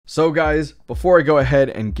So guys, before I go ahead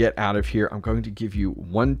and get out of here, I'm going to give you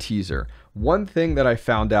one teaser. One thing that I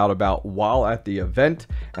found out about while at the event,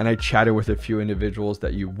 and I chatted with a few individuals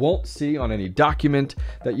that you won't see on any document,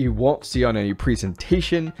 that you won't see on any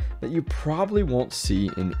presentation, that you probably won't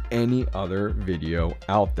see in any other video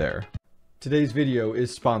out there. Today's video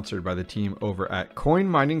is sponsored by the team over at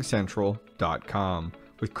CoinMiningCentral.com.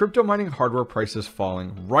 With crypto mining hardware prices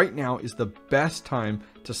falling, right now is the best time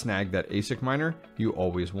to snag that ASIC miner you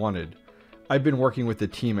always wanted. I've been working with the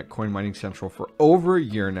team at Coin Mining Central for over a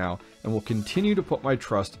year now and will continue to put my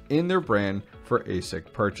trust in their brand for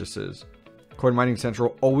ASIC purchases. Coin Mining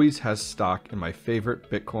Central always has stock in my favorite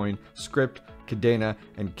Bitcoin, Scrypt, Kadena,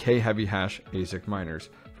 and 𝐾-Heavy-Hash ASIC miners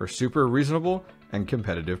for super reasonable and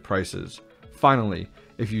competitive prices. Finally,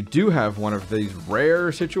 if you do have one of these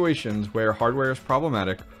rare situations where hardware is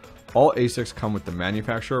problematic, all ASICs come with the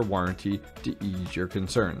manufacturer warranty to ease your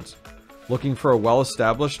concerns. Looking for a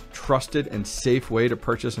well-established, trusted, and safe way to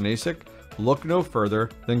purchase an ASIC? Look no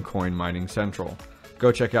further than Coin Mining Central.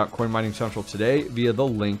 Go check out Coin Mining Central today via the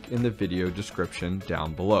link in the video description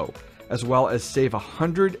down below, as well as save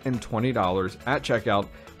 $120 at checkout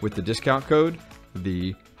with the discount code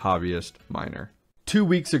𝐻OBBYISTMiner. 2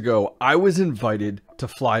 weeks ago, I was invited to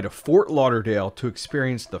fly to Fort Lauderdale to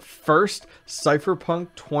experience the first Cypherpunk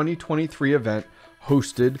 2023 event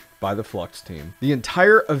hosted by the Flux team. The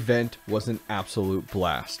entire event was an absolute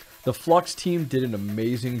blast. The Flux team did an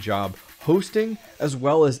amazing job hosting as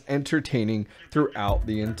well as entertaining throughout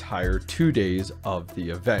the entire 2 days of the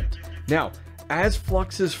event. Now, as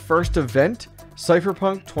Flux's first event,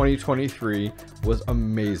 Cypherpunk 2023 was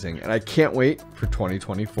amazing, and I can't wait for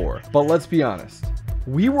 2024. But let's be honest,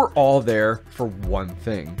 we were all there for one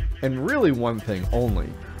thing, and really one thing only,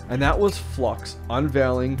 and that was Flux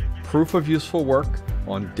unveiling Proof of Useful Work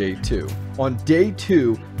on day 2. On day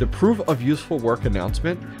 2, the Proof of Useful Work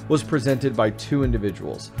announcement was presented by two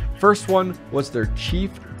individuals. First one was their Chief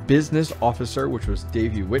Business Officer, which was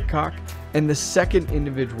Davey Whitcock, and the second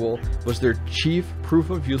individual was their Chief Proof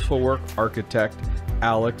of Useful Work Architect,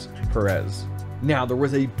 Alex Perez. Now, there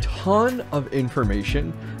was a ton of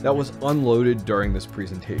information that was unloaded during this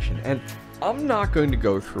presentation, and I'm not going to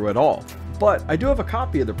go through it all, but I do have a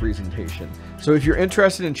copy of the presentation. So if you're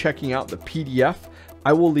interested in checking out the PDF,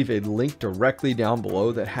 I will leave a link directly down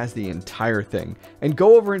below that has the entire thing, and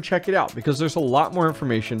go over and check it out because there's a lot more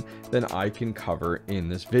information than I can cover in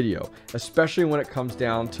this video, especially when it comes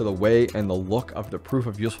down to the way and the look of the Proof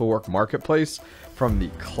of Useful Work marketplace from the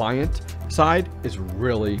client side is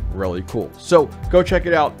really, really cool. So go check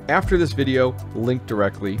it out after this video, link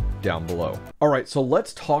directly down below. All right, so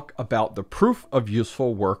let's talk about the Proof of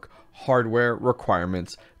Useful Work hardware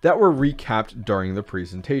requirements that were recapped during the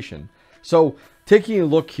presentation. So taking a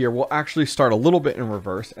look here, we'll actually start a little bit in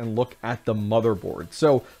reverse and look at the motherboard.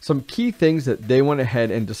 So some key things that they went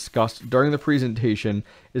ahead and discussed during the presentation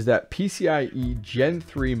is that PCIe Gen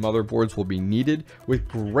 3 motherboards will be needed with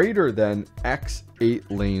greater than X8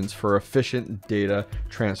 lanes for efficient data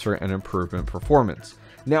transfer and improvement performance.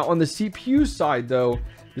 Now on the CPU side though,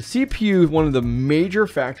 the CPU, one of the major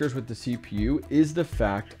factors with the CPU is the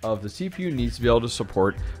fact of the CPU needs to be able to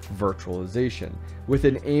support virtualization with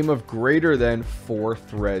an aim of greater than 4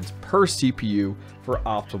 threads per CPU for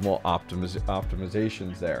optimal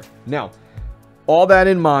optimizations there. Now, all that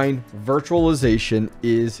in mind, virtualization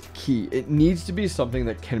is key. It needs to be something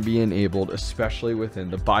that can be enabled, especially within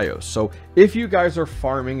the BIOS. So if you guys are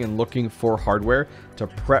farming and looking for hardware to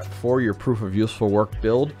prep for your Proof of Useful Work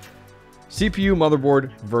build, CPU,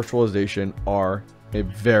 motherboard, virtualization are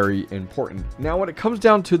very important. Now, when it comes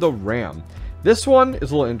down to the RAM, this one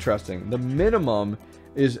is a little interesting. The minimum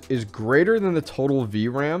is greater than the total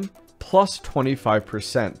VRAM plus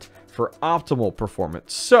 25% for optimal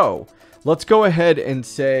performance. So let's go ahead and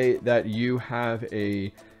say that you have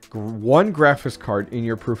one graphics card in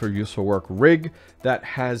your Proof of Useful Work rig that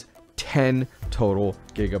has 10 total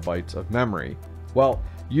gigabytes of memory. Well,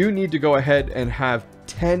 you need to go ahead and have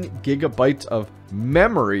 10 gigabytes of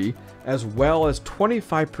memory as well as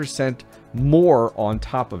 25% more on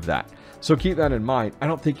top of that. So keep that in mind. I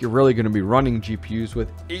don't think you're really going to be running GPUs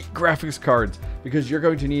with 8 graphics cards because you're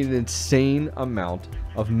going to need an insane amount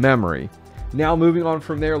of memory. Now moving on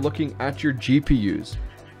from there, looking at your GPUs.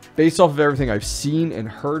 Based off of everything I've seen and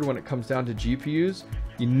heard when it comes down to GPUs,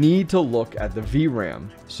 you need to look at the VRAM.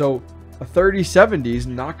 So a 3070 is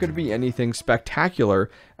not going to be anything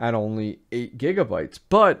spectacular at only 8 gigabytes,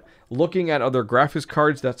 but looking at other graphics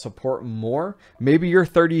cards that support more, maybe your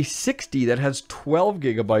 3060 that has 12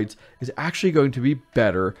 gigabytes is actually going to be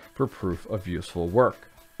better for Proof of Useful Work.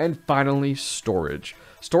 And finally, storage.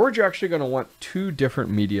 Storage, you're actually going to want 2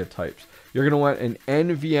 different media types. You're going to want an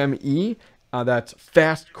NVMe that's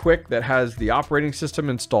fast, quick, that has the operating system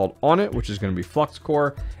installed on it, which is going to be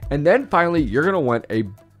Fluxcore. And then finally, you're going to want a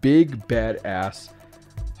big badass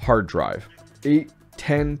hard drive. 8,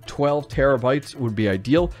 10, 12 terabytes would be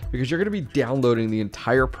ideal because you're going to be downloading the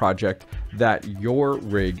entire project that your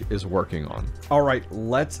rig is working on. All right,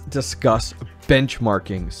 let's discuss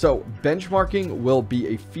benchmarking. So benchmarking will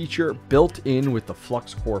be a feature built in with the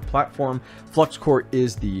Fluxcore platform. Fluxcore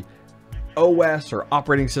is the OS or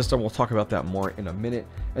operating system. We'll talk about that more in a minute.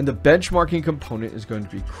 And the benchmarking component is going to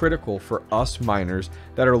be critical for us miners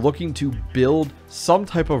that are looking to build some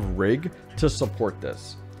type of rig to support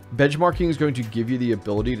this. Benchmarking is going to give you the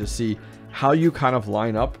ability to see how you kind of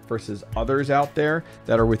line up versus others out there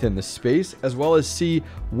that are within the space, as well as see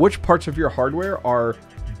which parts of your hardware are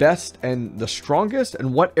best and the strongest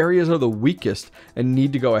and what areas are the weakest and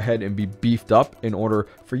need to go ahead and be beefed up in order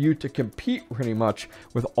for you to compete pretty much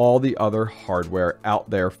with all the other hardware out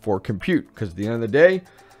there for compute. Because at the end of the day,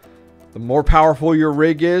 the more powerful your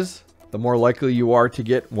rig is, the more likely you are to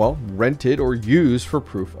get, well, rented or used for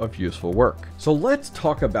proof of useful work. So let's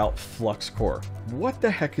talk about Fluxcore. What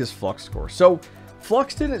the heck is Fluxcore? So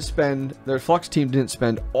Flux team didn't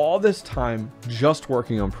spend all this time just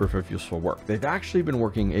working on proof of useful work. They've actually been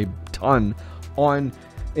working a ton on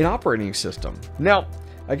an operating system. Now,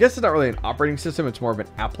 I guess it's not really an operating system, it's more of an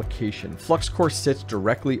application. Fluxcore sits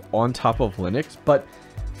directly on top of Linux, but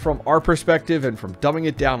from our perspective and from dumbing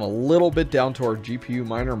it down a little bit down to our GPU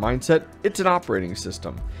miner mindset, it's an operating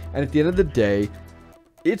system. And at the end of the day,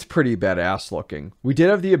 it's pretty badass looking. We did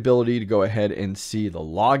have the ability to go ahead and see the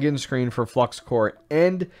login screen for Fluxcore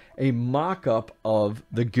and a mock-up of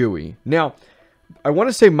the GUI. Now, I want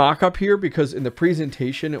to say mock-up here because in the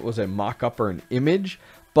presentation it was a mock-up or an image,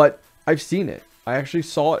 but I've seen it. I actually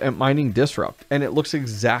saw it at Mining Disrupt and it looks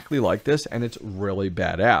exactly like this and it's really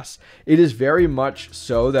badass. It is very much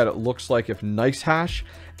so that it looks like if NiceHash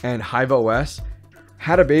and HiveOS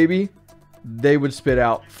had a baby, they would spit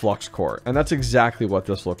out Fluxcore. And that's exactly what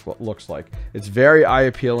this looks like. It's very eye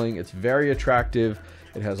appealing. It's very attractive.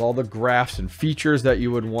 It has all the graphs and features that you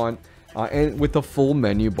would want. And with the full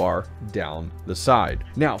menu bar down the side.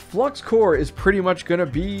 Now, Fluxcore is pretty much going to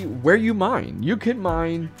be where you mine. You can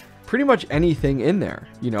mine pretty much anything in there.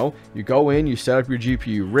 You know, you go in, you set up your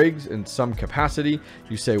GPU rigs in some capacity,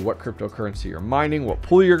 you say what cryptocurrency you're mining, what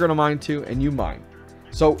pool you're going to mine to, and you mine.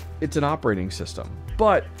 So it's an operating system.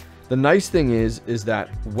 But the nice thing is that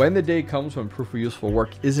when the day comes when proof of useful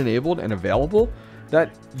work is enabled and available,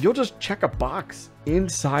 that you'll just check a box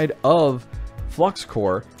inside of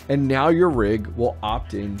Fluxcore and now your rig will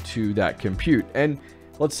opt into that compute. And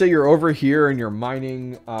let's say you're over here and you're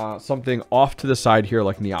mining something off to the side here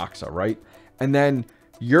like 𝐂𝐲𝐩𝐿, right? And then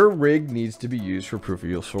your rig needs to be used for proof of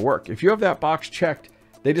useful work. If you have that box checked,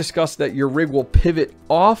 they discuss that your rig will pivot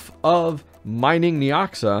off of mining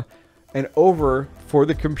𝐂𝐲𝐻𝐿 and over for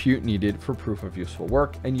the compute needed for proof of useful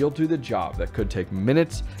work. And you'll do the job that could take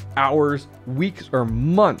minutes, hours, weeks, or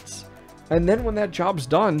months. And then when that job's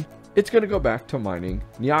done, it's going to go back to mining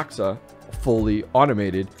𝐂𝐲𝐻𝐿 fully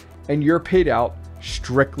automated. And you're paid out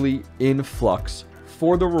strictly in Flux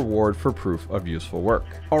for the reward for proof of useful work.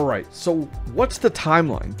 All right, so what's the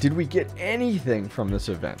timeline? Did we get anything from this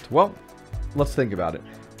event? Well, let's think about it.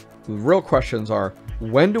 The real questions are,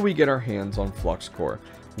 when do we get our hands on Fluxcore?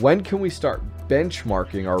 When can we start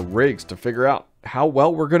benchmarking our rigs to figure out how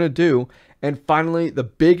well we're going to do? And finally, the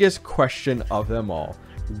biggest question of them all,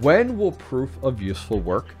 when will proof of useful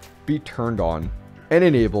work be turned on and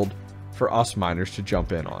enabled for us miners to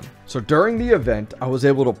jump in on? So during the event, I was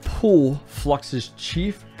able to pull Flux's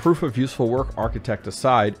chief proof of useful work architect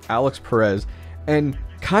aside, Alex Perez, and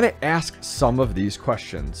kind of ask some of these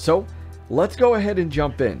questions. So let's go ahead and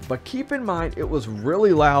jump in, but keep in mind it was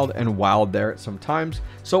really loud and wild there at some times,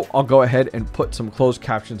 so I'll go ahead and put some closed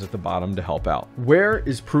captions at the bottom to help out. Where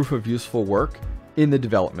is proof of useful work in the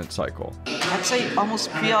development cycle? I'd say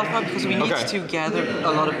almost pre-alpha because we need to gather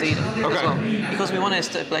a lot of data as well. Because we want to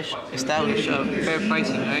establish fair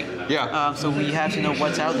pricing, right? Yeah. So we have to know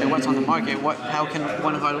what's out there, what's on the market, how can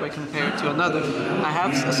one hardware compare to another. I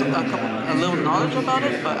have a little knowledge about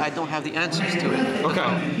it, but I don't have the answers to it.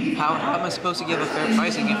 Okay. How am I supposed to give a fair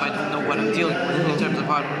pricing if I don't know what I'm dealing with in terms of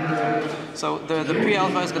hardware? So the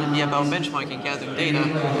pre-alpha is going to be about benchmarking, gathering data,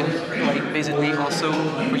 and like basically also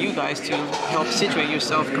for you guys to help situate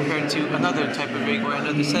yourself compared to another type of rig or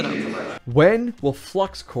another setup. When will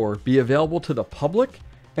Fluxcore be available to the public?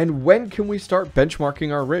 And when can we start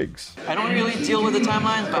benchmarking our rigs? I don't really deal with the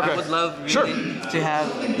timelines, but I would love really to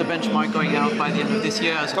have the benchmark going out by the end of this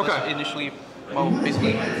year as was initially, well,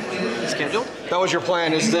 basically scheduled. That was your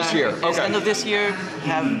plan, is this year? It's end of this year,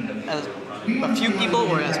 have a few people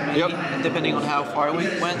or as many, depending on how far we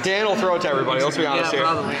went. Dan will throw it to everybody, let's be honest here.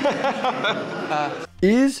 Probably.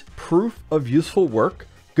 Is proof of useful work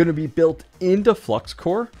going to be built into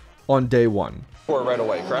Fluxcore on day one? Or right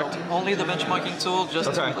away, correct? Only the benchmarking tool,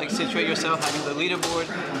 just to like situate yourself, having the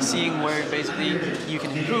leaderboard, seeing where basically you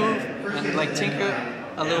can improve and like tinker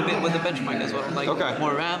a little bit with the benchmark as well. Like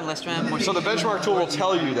more RAM, less RAM, more. So the benchmark tool will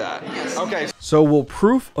tell you that. Yes. Okay. So will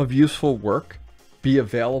proof of useful work be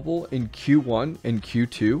available in Q1 and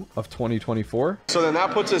Q2 of 2024? So then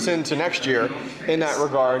that puts us into next year in that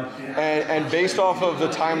regard. And based off of the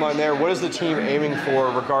timeline there, what is the team aiming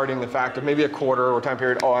for regarding the fact of maybe a quarter or time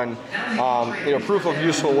period on proof of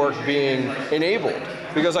useful work being enabled?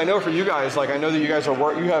 Because I know for you guys, like I know that you guys you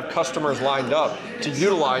have customers lined up to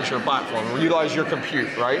utilize your platform, or utilize your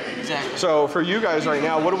compute, right? Exactly. So for you guys right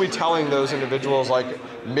now, what are we telling those individuals, like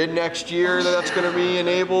mid next year that's going to be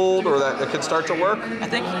enabled, or that could start to work? I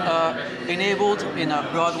think enabled in a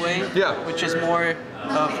broad way, which is more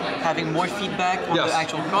of having more feedback on the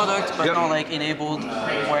actual product, but not like enabled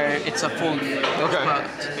where it's a full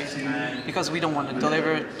product, basically. Because we don't want to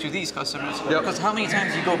deliver to these customers. Because how many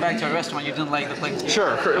times you go back to a restaurant you didn't like the place?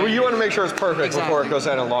 Sure. Well, you want to make sure it's perfect before it goes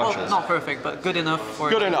out and launches. Well, not perfect, but good enough for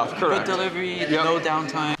correct. Good delivery, no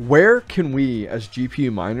downtime. Where can we as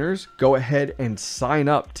GPU miners go ahead and sign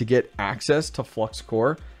up to get access to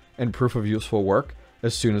Fluxcore and proof of useful work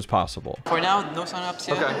as soon as possible? For now, no sign-ups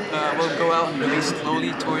yet. We'll go out and release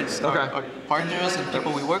slowly towards our partners and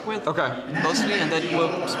people we work with closely, and then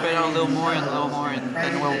we'll spread out a little more, and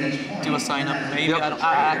then we'll do a sign-up. Maybe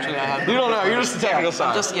I have. You don't know. You're just the technical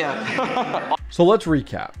side. So let's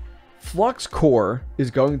recap. Fluxcore is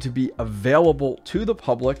going to be available to the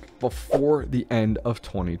public before the end of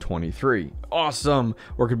 2023. Awesome.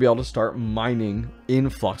 We're going to be able to start mining in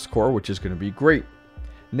Fluxcore, which is going to be great.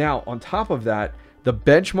 Now, on top of that, the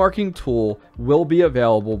benchmarking tool will be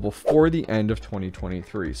available before the end of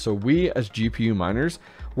 2023. So we as GPU miners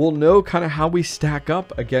will know kind of how we stack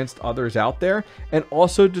up against others out there, and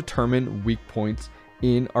also determine weak points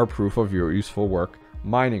in our proof of useful work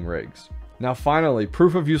mining rigs. Now, finally,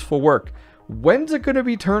 proof of useful work. When's it going to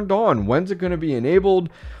be turned on? When's it going to be enabled?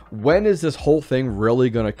 When is this whole thing really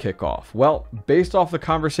going to kick off? Well, based off the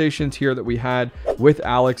conversations here that we had with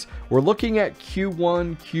Alex, we're looking at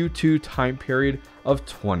Q1, Q2 time period of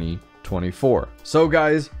 2024. So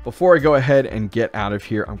guys, before I go ahead and get out of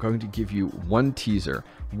here, I'm going to give you one teaser.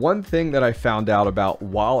 One thing that I found out about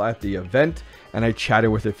while at the event, and I chatted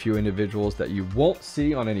with a few individuals that you won't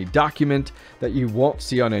see on any document, that you won't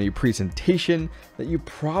see on any presentation, that you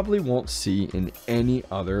probably won't see in any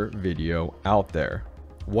other video out there.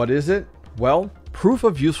 What is it? Well, proof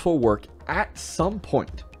of useful work at some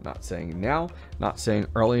point, not saying now, not saying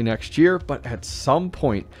early next year, but at some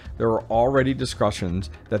point, there are already discussions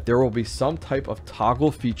that there will be some type of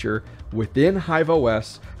toggle feature within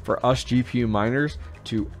𝐏𝐻𝐼 for us GPU miners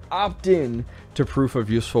to opt in to proof of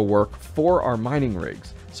useful work for our mining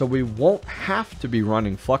rigs. So we won't have to be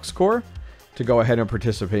running Fluxcore to go ahead and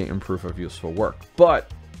participate in proof of useful work.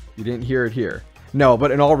 But you didn't hear it here. No,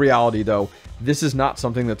 but in all reality though, this is not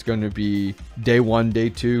something that's going to be day 1, day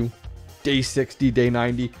 2, day 60, day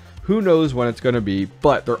 90. Who knows when it's going to be,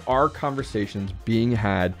 but there are conversations being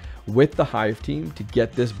had with the Hive team to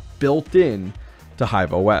get this built in to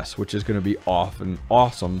𝐏𝐻𝐼, which is going to be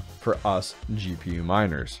awesome for us GPU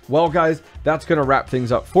miners. Well guys, that's going to wrap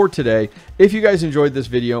things up for today. If you guys enjoyed this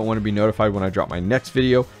video and want to be notified when I drop my next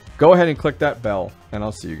video, go ahead and click that bell, and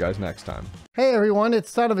I'll see you guys next time. Hey everyone,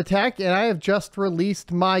 it's 𝐿𝐴𝐻𝐼, and I have just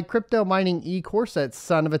released my crypto mining e-course at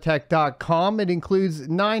𝐿𝐴𝐻𝐼.com. It includes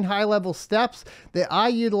 9 high-level steps that I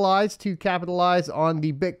utilize to capitalize on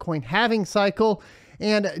the Bitcoin halving cycle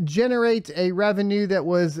and generate a revenue that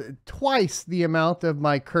was twice the amount of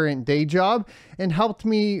my current day job, and helped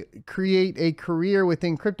me create a career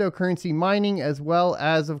within cryptocurrency mining, as well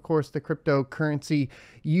as, of course, the cryptocurrency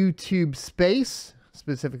YouTube space,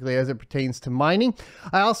 specifically as it pertains to mining.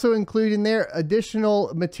 I also include in there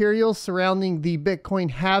additional materials surrounding the Bitcoin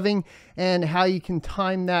halving and how you can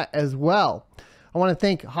time that as well. I want to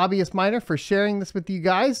thank Hobbyist Miner for sharing this with you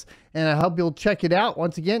guys, and I hope you'll check it out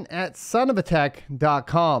once again at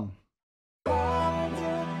𝐿𝐴𝐻𝐼.com.